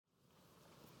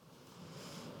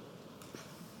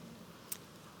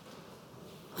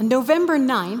On November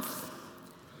 9th,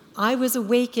 I was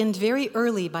awakened very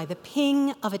early by the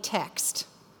ping of a text.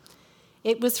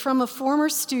 It was from a former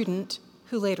student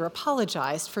who later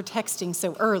apologized for texting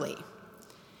so early.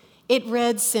 It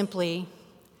read simply,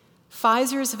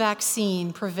 "Pfizer's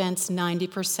vaccine prevents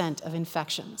 90% of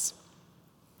infections."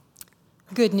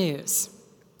 Good news.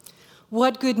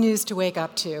 What good news to wake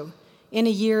up to in a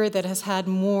year that has had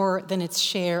more than its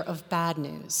share of bad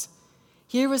news.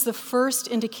 Here was the first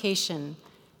indication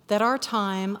that our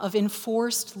time of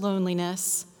enforced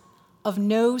loneliness, of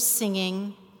no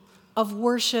singing, of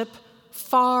worship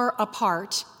far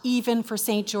apart, even for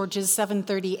St. George's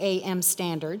 7:30 a.m.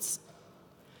 standards,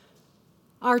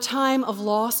 our time of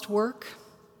lost work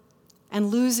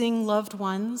and losing loved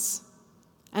ones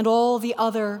and all the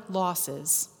other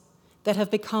losses that have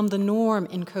become the norm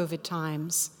in COVID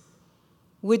times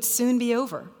would soon be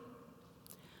over.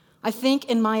 I think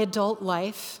in my adult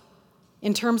life,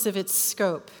 in terms of its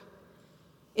scope,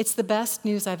 it's the best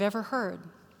news I've ever heard.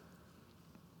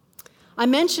 I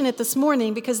mention it this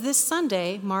morning because this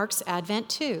Sunday marks Advent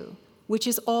 2, which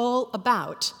is all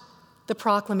about the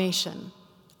proclamation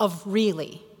of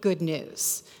really good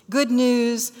news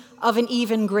of an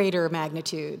even greater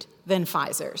magnitude than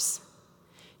Pfizer's.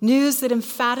 News that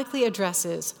emphatically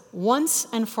addresses, once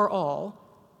and for all,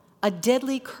 a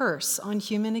deadly curse on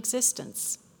human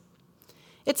existence.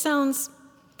 It sounds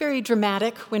very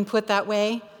dramatic when put that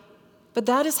way, but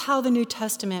that is how the New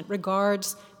Testament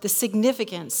regards the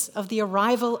significance of the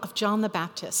arrival of John the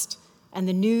Baptist and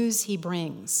the news he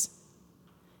brings.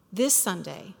 This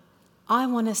Sunday, I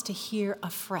want us to hear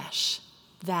afresh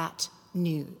that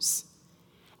news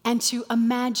and to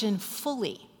imagine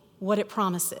fully what it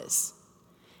promises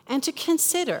and to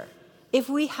consider if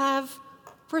we have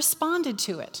responded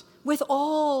to it with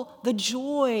all the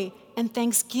joy and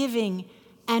thanksgiving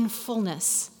and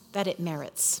fullness that it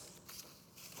merits.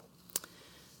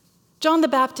 John the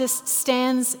Baptist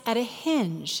stands at a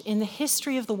hinge in the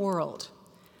history of the world,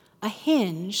 a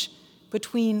hinge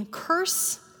between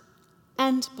curse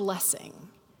and blessing,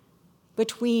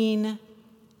 between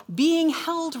being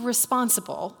held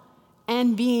responsible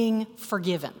and being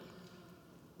forgiven.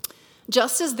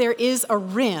 Just as there is a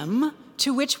rim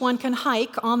to which one can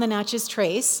hike on the Natchez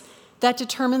Trace that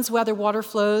determines whether water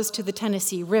flows to the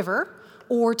Tennessee River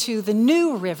or to the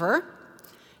New River,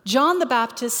 John the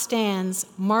Baptist stands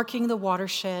marking the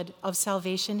watershed of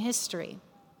salvation history.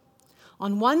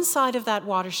 On one side of that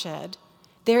watershed,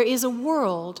 there is a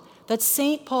world that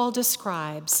St. Paul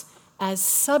describes as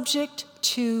subject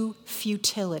to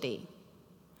futility,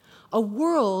 a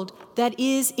world that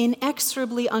is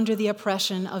inexorably under the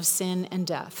oppression of sin and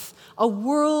death, a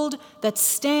world that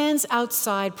stands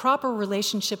outside proper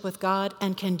relationship with God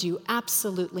and can do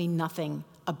absolutely nothing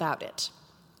about it.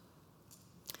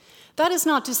 That is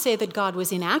not to say that God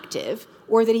was inactive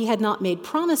or that he had not made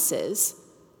promises.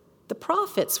 The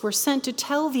prophets were sent to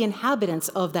tell the inhabitants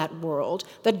of that world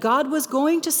that God was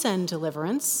going to send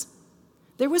deliverance.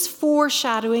 There was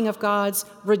foreshadowing of God's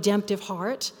redemptive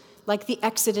heart, like the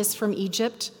exodus from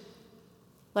Egypt,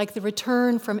 like the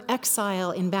return from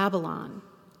exile in Babylon.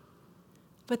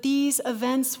 But these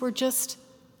events were just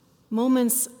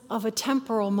moments of a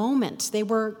temporal moment. They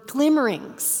were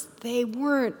glimmerings. They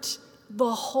weren't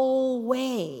the whole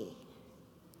way.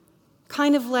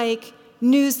 Kind of like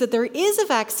news that there is a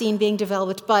vaccine being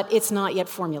developed, but it's not yet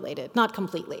formulated, not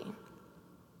completely.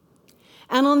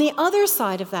 And on the other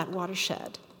side of that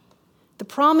watershed, the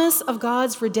promise of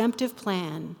God's redemptive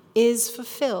plan is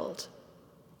fulfilled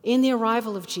in the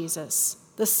arrival of Jesus,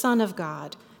 the Son of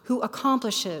God, who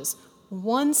accomplishes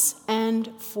once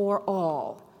and for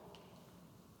all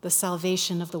the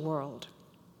salvation of the world.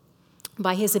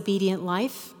 By his obedient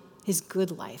life, his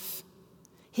good life,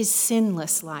 his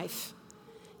sinless life,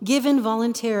 given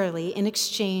voluntarily in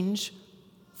exchange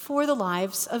for the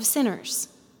lives of sinners.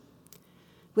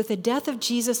 With the death of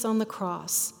Jesus on the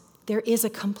cross, there is a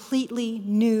completely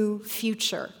new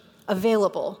future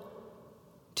available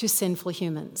to sinful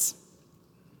humans.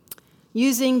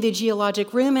 Using the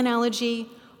geologic rim analogy,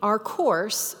 our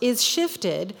course is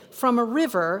shifted from a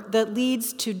river that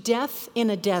leads to death in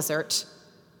a desert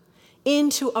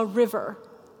into a river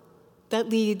that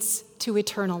leads to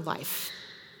eternal life.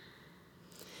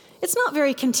 It's not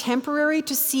very contemporary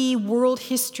to see world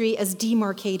history as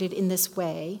demarcated in this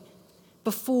way,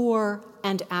 before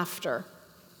and after.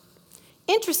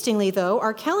 Interestingly, though,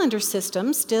 our calendar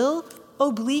system still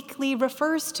obliquely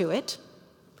refers to it,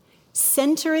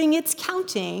 centering its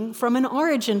counting from an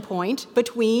origin point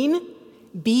between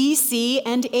BC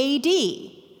and AD,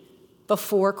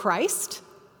 before Christ.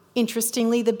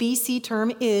 Interestingly, the BC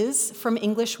term is from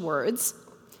English words,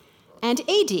 and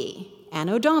AD,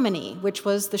 Anno Domini, which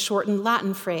was the shortened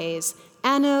Latin phrase,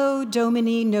 Anno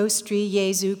Domini Nostri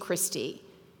Jesu Christi,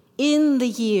 in the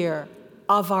year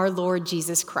of our Lord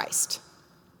Jesus Christ.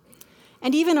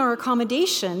 And even our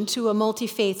accommodation to a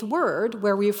multi-faith word,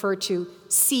 where we refer to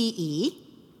CE,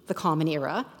 the Common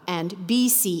Era, and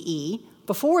BCE,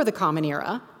 before the Common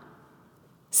Era,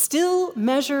 still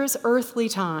measures earthly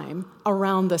time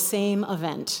around the same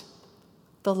event,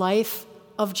 the life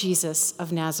of Jesus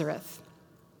of Nazareth.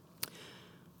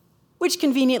 Which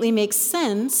conveniently makes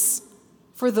sense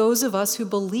for those of us who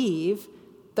believe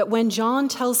that when John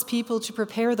tells people to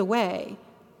prepare the way,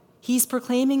 he's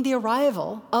proclaiming the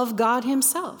arrival of God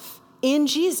himself in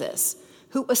Jesus,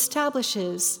 who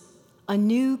establishes a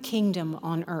new kingdom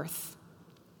on earth.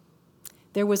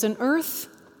 There was an earth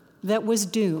that was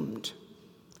doomed,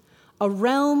 a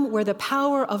realm where the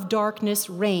power of darkness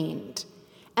reigned,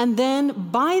 and then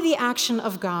by the action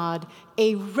of God,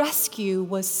 a rescue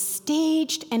was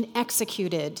staged and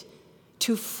executed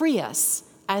to free us,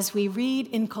 as we read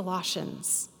in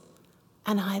Colossians.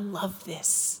 And I love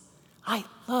this. I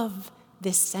love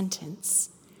this sentence.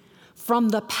 From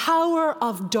the power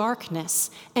of darkness,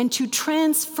 and to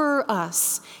transfer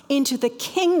us into the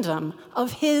kingdom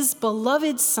of his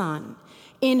beloved Son,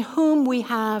 in whom we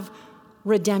have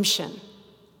redemption,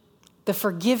 the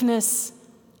forgiveness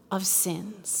of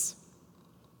sins.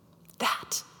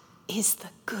 That is the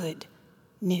good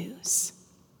news.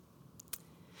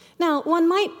 Now, one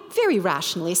might very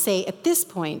rationally say at this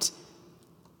point,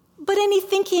 but any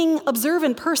thinking,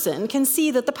 observant person can see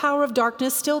that the power of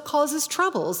darkness still causes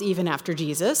troubles even after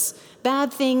Jesus.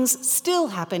 Bad things still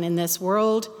happen in this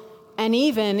world and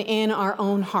even in our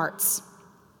own hearts.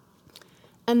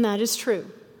 And that is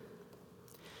true.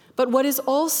 But what is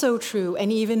also true,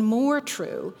 and even more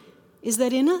true, is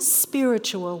that in a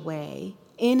spiritual way,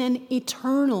 in an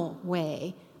eternal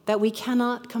way that we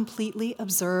cannot completely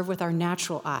observe with our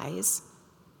natural eyes,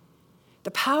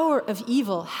 the power of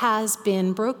evil has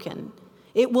been broken.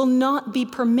 It will not be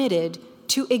permitted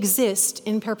to exist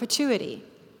in perpetuity.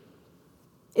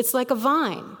 It's like a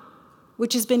vine,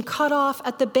 which has been cut off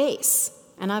at the base.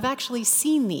 And I've actually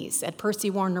seen these at Percy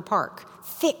Warner Park.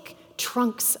 Thick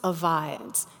trunks of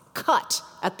vines cut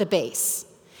at the base.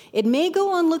 It may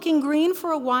go on looking green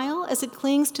for a while as it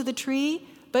clings to the tree,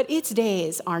 but its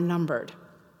days are numbered.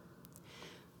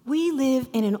 We live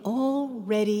in an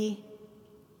already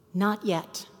not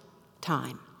yet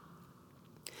time.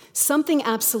 Something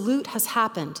absolute has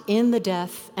happened in the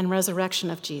death and resurrection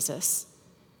of Jesus,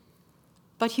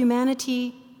 but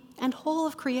humanity and whole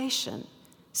of creation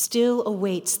still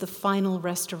awaits the final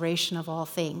restoration of all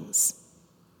things.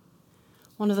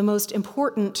 One of the most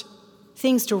important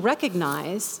things to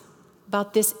recognize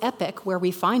about this epoch where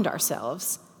we find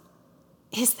ourselves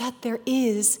is that there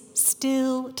is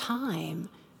still time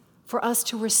for us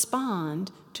to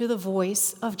respond to the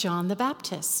voice of John the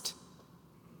Baptist.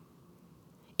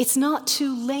 It's not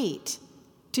too late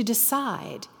to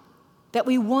decide that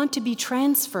we want to be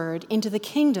transferred into the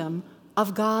kingdom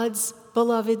of God's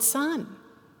beloved Son.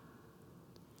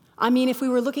 I mean, if we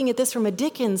were looking at this from a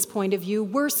Dickens point of view,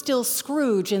 we're still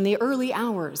Scrooge in the early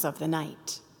hours of the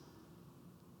night.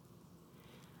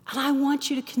 And I want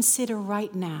you to consider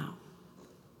right now,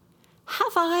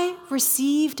 have I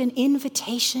received an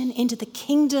invitation into the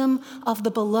kingdom of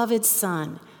the beloved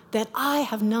Son that I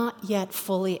have not yet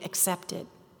fully accepted?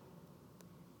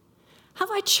 Have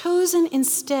I chosen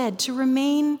instead to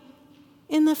remain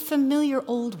in the familiar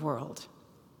old world?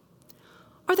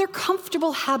 Are there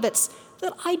comfortable habits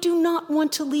that I do not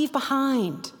want to leave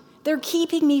behind? They're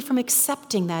keeping me from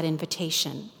accepting that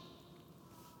invitation.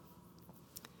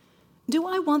 Do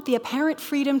I want the apparent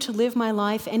freedom to live my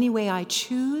life any way I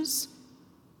choose?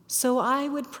 So I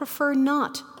would prefer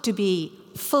not to be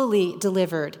fully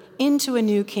delivered into a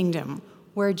new kingdom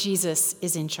where Jesus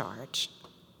is in charge.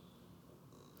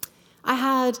 I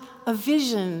had a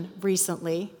vision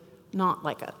recently, not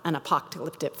like an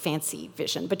apocalyptic fancy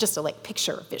vision, but just a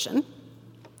picture vision,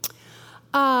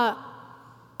 of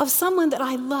someone that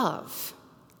I love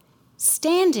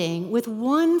standing with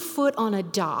one foot on a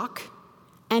dock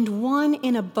and one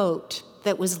in a boat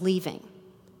that was leaving.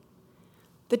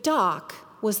 The dock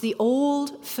was the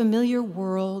old, familiar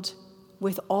world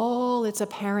with all its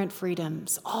apparent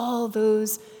freedoms, all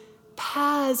those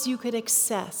paths you could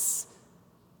access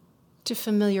to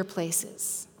familiar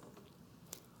places.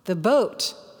 The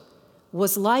boat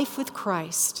was life with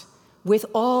Christ, with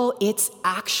all its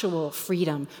actual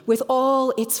freedom, with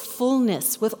all its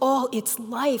fullness, with all its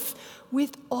life,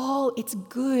 with all its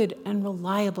good and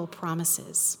reliable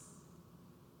promises.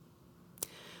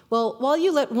 Well, while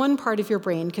you let one part of your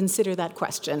brain consider that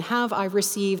question, have I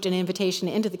received an invitation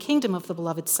into the kingdom of the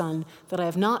beloved Son that I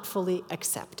have not fully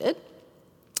accepted?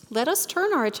 Let us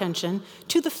turn our attention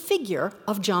to the figure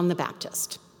of John the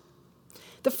Baptist.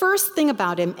 The first thing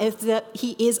about him is that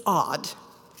he is odd.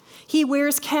 He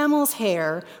wears camel's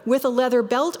hair with a leather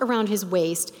belt around his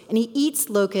waist, and he eats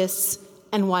locusts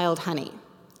and wild honey.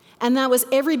 And that was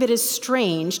every bit as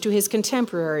strange to his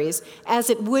contemporaries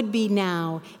as it would be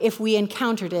now if we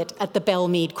encountered it at the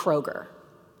Belmead Kroger.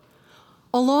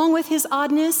 Along with his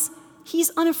oddness, he's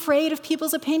unafraid of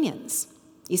people's opinions.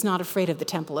 He's not afraid of the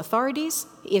temple authorities.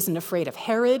 He isn't afraid of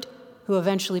Herod, who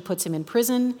eventually puts him in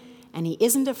prison. And he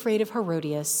isn't afraid of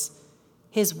Herodias,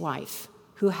 his wife,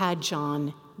 who had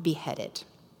John beheaded.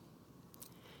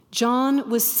 John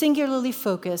was singularly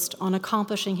focused on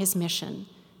accomplishing his mission,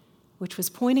 which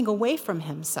was pointing away from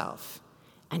himself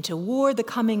and toward the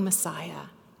coming Messiah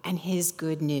and his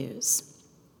good news.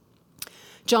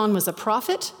 John was a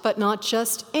prophet, but not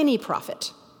just any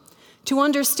prophet. To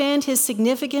understand his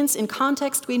significance in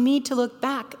context, we need to look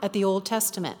back at the Old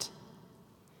Testament.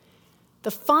 The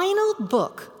final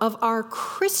book of our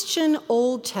Christian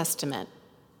Old Testament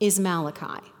is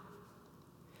Malachi,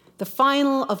 the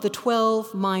final of the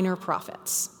 12 minor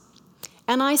prophets.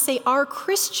 And I say our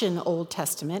Christian Old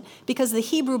Testament because the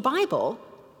Hebrew Bible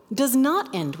does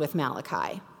not end with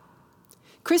Malachi.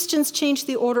 Christians change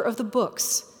the order of the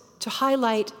books to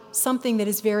highlight something that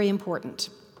is very important.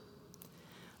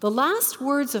 The last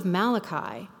words of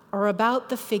Malachi are about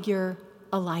the figure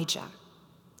Elijah,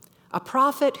 a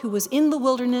prophet who was in the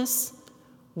wilderness,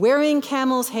 wearing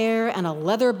camel's hair and a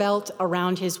leather belt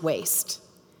around his waist.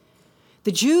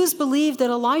 The Jews believed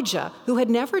that Elijah, who had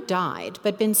never died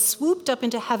but been swooped up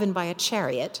into heaven by a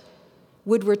chariot,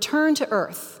 would return to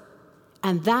earth,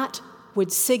 and that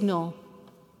would signal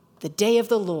the day of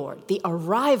the Lord, the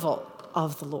arrival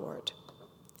of the Lord.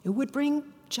 It would bring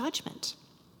judgment.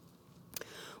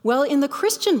 Well, in the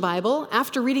Christian Bible,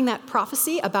 after reading that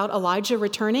prophecy about Elijah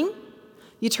returning,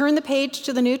 you turn the page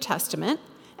to the New Testament,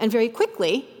 and very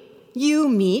quickly, you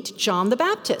meet John the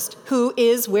Baptist, who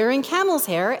is wearing camel's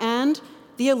hair, and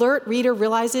the alert reader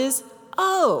realizes,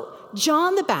 oh,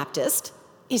 John the Baptist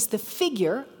is the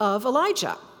figure of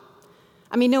Elijah.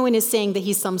 I mean, no one is saying that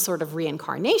he's some sort of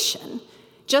reincarnation,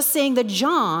 just saying that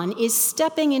John is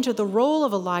stepping into the role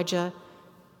of Elijah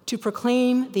to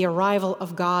proclaim the arrival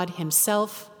of God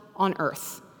himself on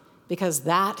earth, because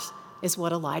that is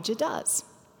what Elijah does.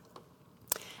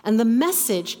 And the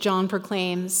message John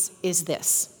proclaims is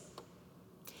this: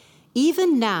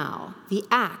 even now, the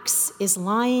axe is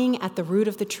lying at the root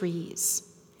of the trees.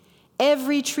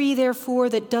 Every tree, therefore,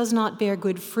 that does not bear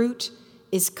good fruit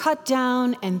is cut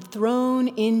down and thrown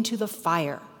into the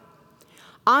fire.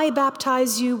 I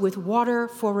baptize you with water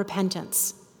for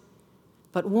repentance,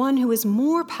 but one who is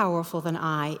more powerful than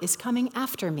I is coming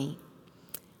after me.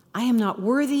 I am not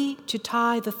worthy to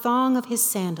tie the thong of his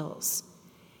sandals.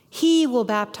 He will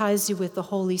baptize you with the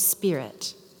Holy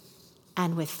Spirit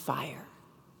and with fire.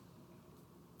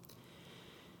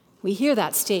 We hear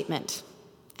that statement,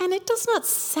 and it does not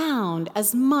sound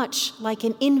as much like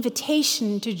an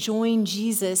invitation to join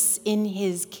Jesus in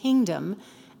his kingdom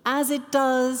as it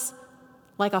does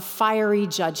like a fiery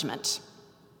judgment.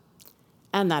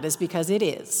 And that is because it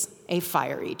is a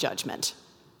fiery judgment.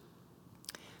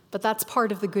 But that's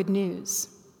part of the good news.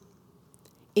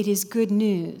 It is good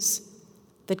news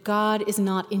that God is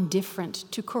not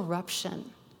indifferent to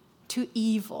corruption, to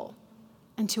evil,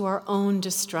 and to our own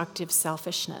destructive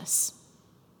selfishness.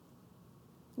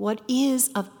 What is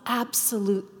of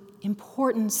absolute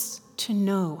importance to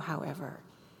know, however,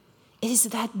 is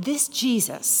that this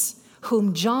Jesus,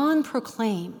 whom John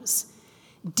proclaims,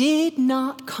 did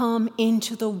not come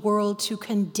into the world to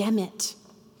condemn it,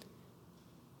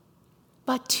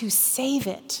 but to save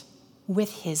it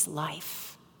with his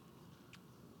life.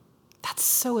 That's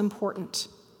so important.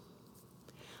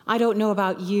 I don't know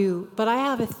about you, but I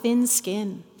have a thin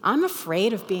skin. I'm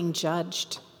afraid of being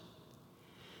judged.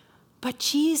 But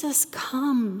Jesus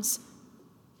comes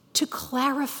to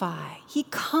clarify. He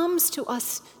comes to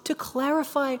us to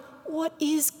clarify what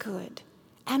is good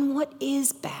and what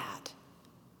is bad,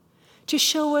 to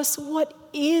show us what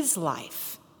is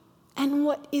life and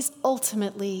what is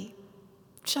ultimately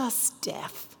just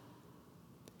death.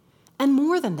 And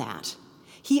more than that,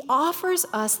 he offers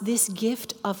us this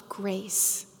gift of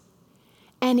grace.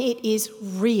 And it is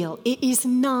real. It is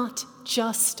not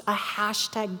just a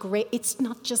hashtag grace. It's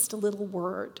not just a little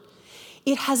word.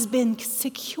 It has been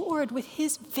secured with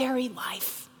his very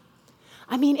life.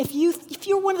 I mean, if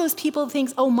you're one of those people who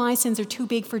thinks, oh, my sins are too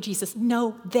big for Jesus,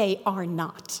 no, they are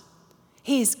not.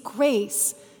 His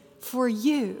grace for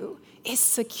you is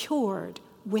secured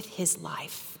with his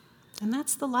life. And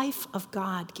that's the life of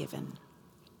God given.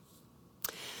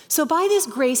 So by this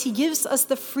grace, he gives us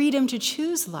the freedom to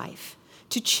choose life,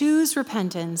 to choose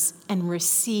repentance, and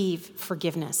receive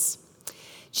forgiveness.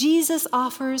 Jesus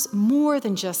offers more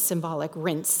than just symbolic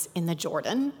rinse in the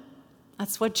Jordan.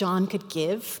 That's what John could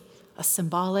give, a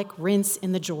symbolic rinse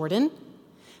in the Jordan.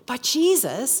 But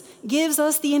Jesus gives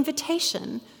us the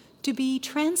invitation to be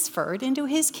transferred into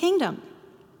his kingdom.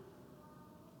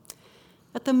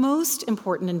 At the most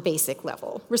important and basic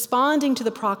level, responding to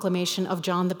the proclamation of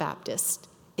John the Baptist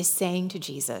is saying to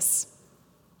Jesus,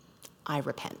 I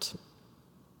repent.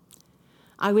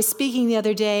 I was speaking the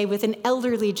other day with an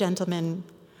elderly gentleman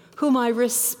whom I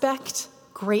respect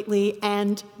greatly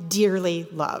and dearly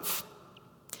love.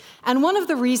 And one of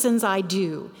the reasons I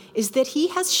do is that he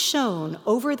has shown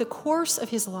over the course of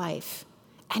his life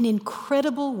an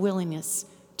incredible willingness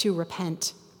to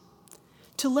repent,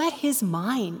 to let his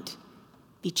mind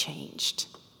be changed,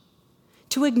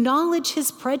 to acknowledge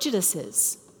his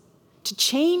prejudices, to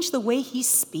change the way he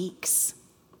speaks,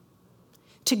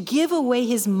 to give away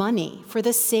his money for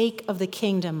the sake of the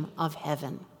kingdom of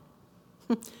heaven,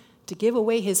 to give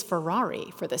away his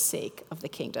Ferrari for the sake of the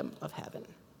kingdom of heaven.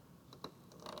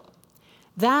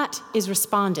 That is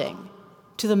responding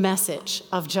to the message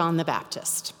of John the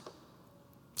Baptist.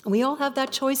 We all have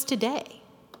that choice today.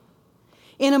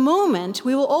 In a moment,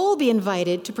 we will all be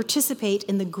invited to participate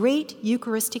in the great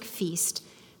Eucharistic feast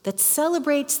that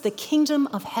celebrates the kingdom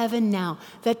of heaven now,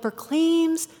 that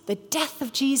proclaims the death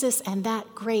of Jesus and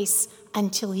that grace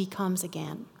until he comes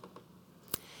again.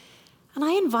 And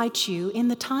I invite you, in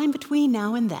the time between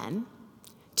now and then,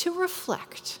 to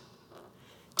reflect.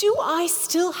 Do I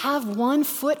still have one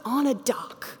foot on a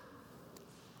dock?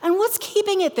 And what's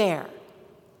keeping it there?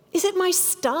 Is it my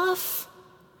stuff?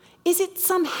 Is it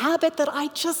some habit that I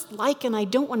just like and I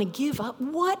don't want to give up?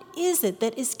 What is it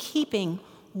that is keeping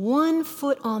one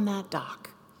foot on that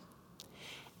dock?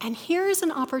 And here's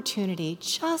an opportunity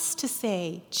just to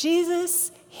say,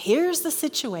 Jesus, here's the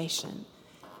situation.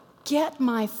 Get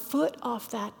my foot off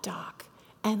that dock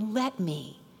and let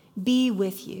me be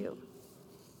with you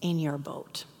in your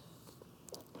boat.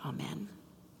 Amen.